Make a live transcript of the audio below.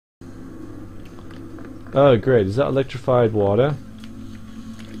Oh, great. Is that electrified water?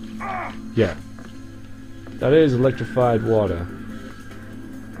 Yeah. That is electrified water.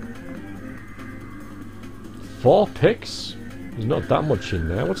 4 picks? There's not that much in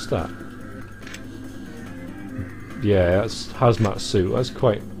there. What's that? Yeah, that's hazmat suit. That's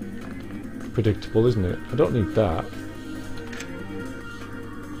quite predictable, isn't it? I don't need that.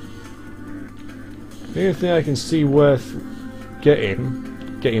 The only thing I can see worth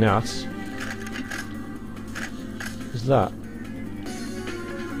getting at is that.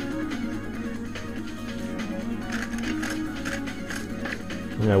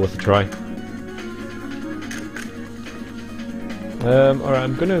 Yeah, worth a try. Alright,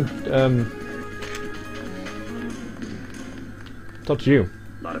 I'm gonna talk to you.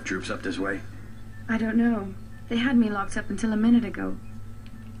 A lot of troops up this way? I don't know. They had me locked up until a minute ago.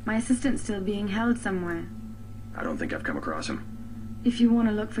 My assistant's still being held somewhere. I don't think I've come across him. If you want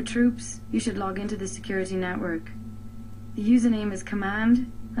to look for troops, you should log into the security network. The username is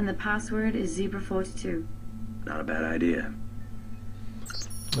Command, and the password is Zebra42. Not a bad idea.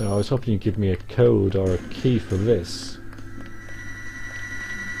 Oh, I was hoping you'd give me a code or a key for this.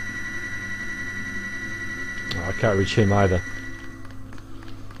 Oh, I can't reach him either.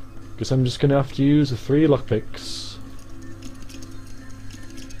 Guess I'm just gonna have to use the 3 lockpicks.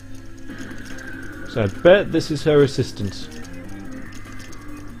 So I bet this is her assistant.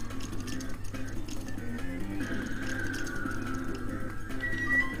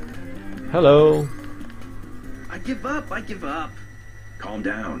 Hello. I give up, I give up. Calm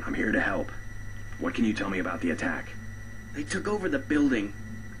down, I'm here to help. What can you tell me about the attack? They took over the building.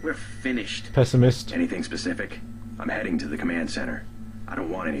 We're finished. Pessimist. Anything specific? I'm heading to the command center. I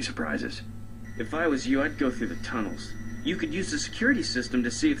don't want any surprises. If I was you, I'd go through the tunnels. You could use the security system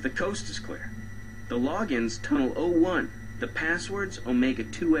to see if the coast is clear. The login's Tunnel 01. The password's Omega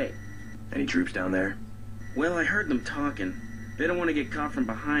 2A. Any troops down there? Well, I heard them talking. They don't want to get caught from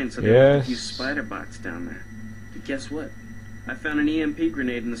behind, so they Yes. have a few spider bots down there. But guess what? I found an EMP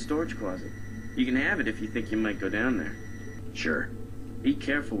grenade in the storage closet. You can have it if you think you might go down there. Sure. Be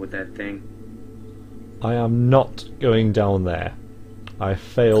careful with that thing. I am not going down there. I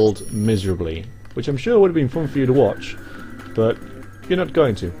failed miserably, which I'm sure would have been fun for you to watch, but you're not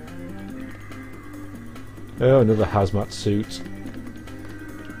going to. Oh, another hazmat suit.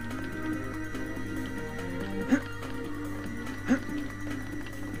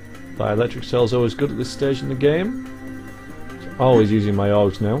 Dielectric cell's always good at this stage in the game. Always using my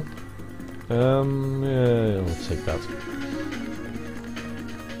augs now. Yeah, I'll take that.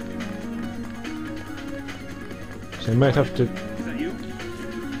 So I might have to... Is that you?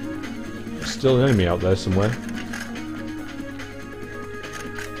 There's still an enemy out there somewhere.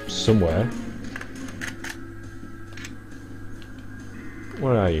 Somewhere.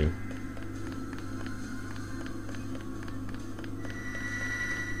 Where are you?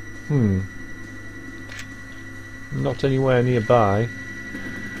 Not anywhere nearby.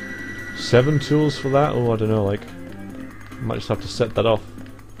 7 tools for that? Oh, I don't know, like... Might just have to set that off.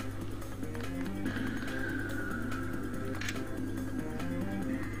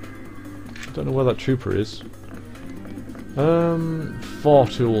 I don't know where that trooper is. 4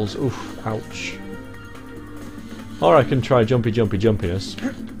 tools. Oof, ouch. Or I can try jumpiness.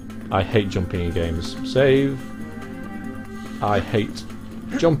 I hate jumping in games. Save. I hate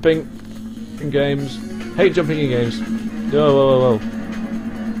jumping in games. Hate jumping in games. Whoa, whoa, whoa, whoa.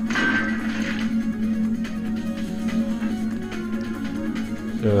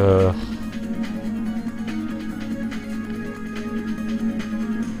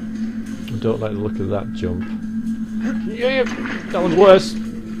 I don't like the look of that jump. Yeah, that one's worse.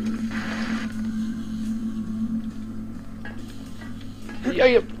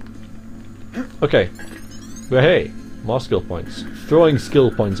 Yeah. Okay. Well, hey, more skill points. Throwing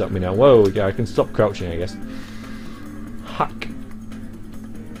skill points at me now. Whoa, yeah, I can stop crouching, I guess. Hack.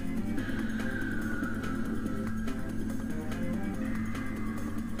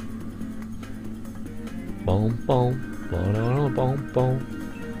 Boom, boom, boom, boom, boom.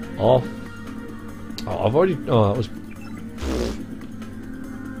 Off. Oh, I've already. Oh, that was.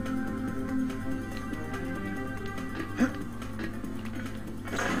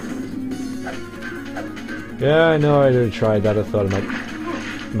 Yeah, I know. I already tried that. I thought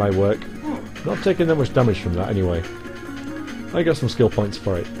it might work. Not taking that much damage from that anyway. I got some skill points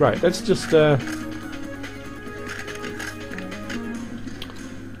for it. Right, let's just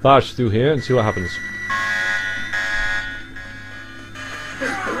barge through here and see what happens.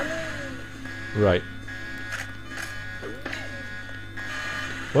 Right.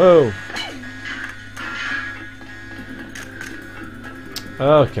 Whoa.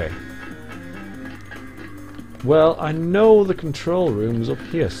 Okay. Well, I know the control room's up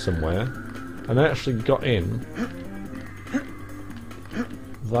here somewhere, and I actually got in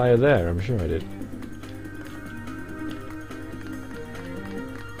via there, I'm sure I did.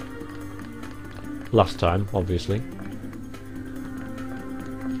 Last time, obviously.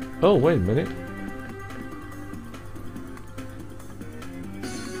 Oh, wait a minute.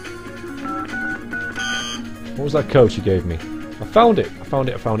 What was that code she gave me? I found it! I found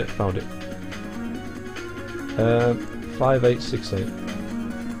it, I found it, I found it. 5868.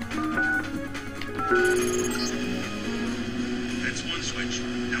 That's one switch.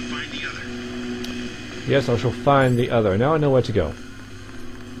 Now find the other. Yes, I shall find the other. Now I know where to go.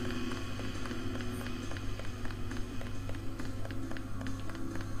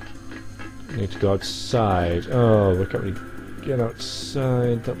 I need to go outside. Oh, we can't really get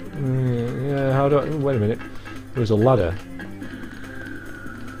outside. Yeah, how do I... Wait a minute. There's a ladder.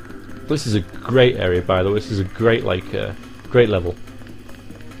 This is a great area, by the way. This is a great, great level.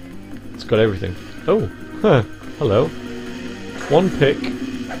 It's got everything. Oh, huh. Hello. One pick.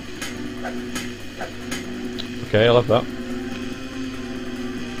 Okay, I'll have that.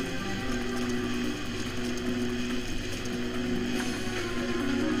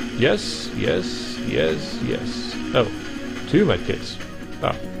 Yes, yes, yes, yes. Oh, 2 medkits.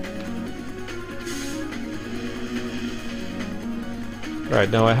 Ah. Right,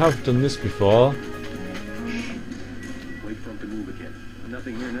 now I have done this before. Wait for him to move again.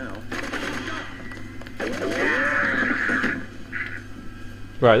 Nothing here now.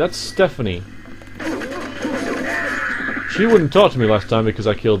 Right, that's Stephanie. She wouldn't talk to me last time because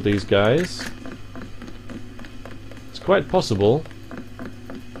I killed these guys. It's quite possible.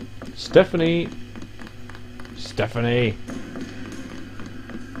 Stephanie. Stephanie.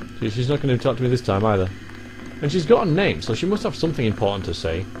 She's not going to talk to me this time either. And she's got a name, so she must have something important to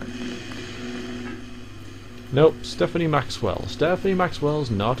say. Nope, Stephanie Maxwell. Stephanie Maxwell's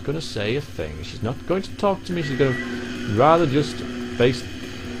not going to say a thing. She's not going to talk to me. She's going to rather just face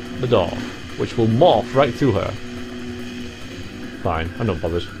the door, which will morph right through her. Fine, I'm not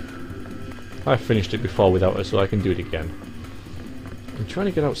bothered. I finished it before without her, so I can do it again. I'm trying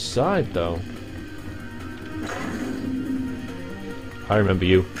to get outside, though. I remember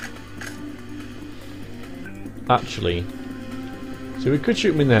you. Actually. So we could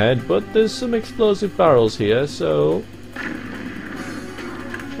shoot him in the head, but there's some explosive barrels here, so...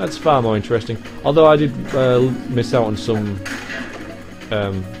 That's far more interesting. Although I did miss out on some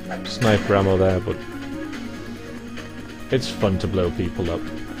sniper ammo there, but... It's fun to blow people up.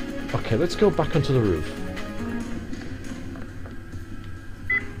 Okay, let's go back onto the roof.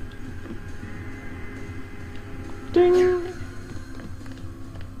 Ding!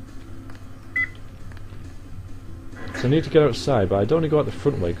 So I need to get outside, but I don't want to go out the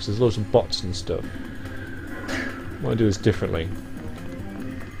front way because there's loads of bots and stuff. I want to do this differently.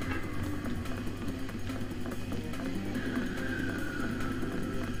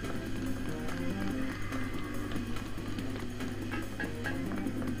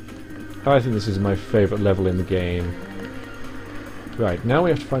 I think this is my favourite level in the game. Right, now we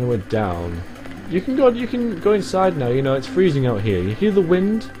have to find a way down. You can go inside now, you know, it's freezing out here. You hear the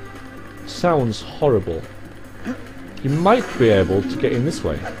wind? Sounds horrible. You might be able to get in this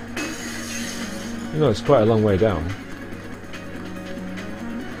way. You know, it's quite a long way down.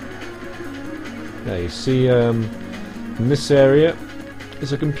 Yeah, you see, in this area,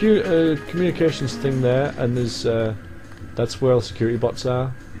 there's a communications thing there, and there's, that's where all the security bots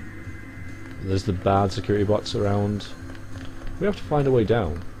are. There's the bad security bots around. We have to find a way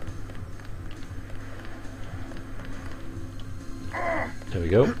down. There we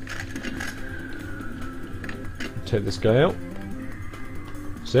go. Take this guy out.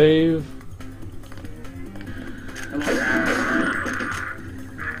 Save.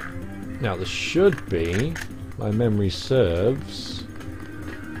 Now there should be, my memory serves,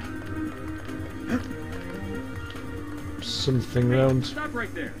 something around Stop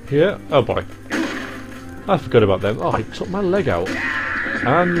right there. here. Oh boy. I forgot about them. Oh, he took my leg out.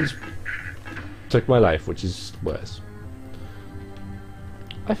 And took my life, which is worse.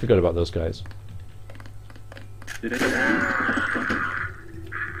 I forgot about those guys.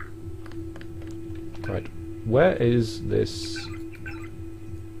 Right, where is this?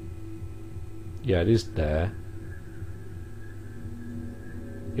 Yeah, it is there.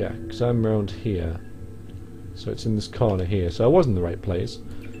 Yeah, because I'm around here. So it's in this corner here. So I was in the right place.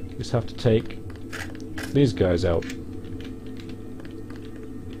 Just have to take these guys out.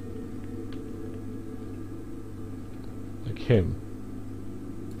 Like him.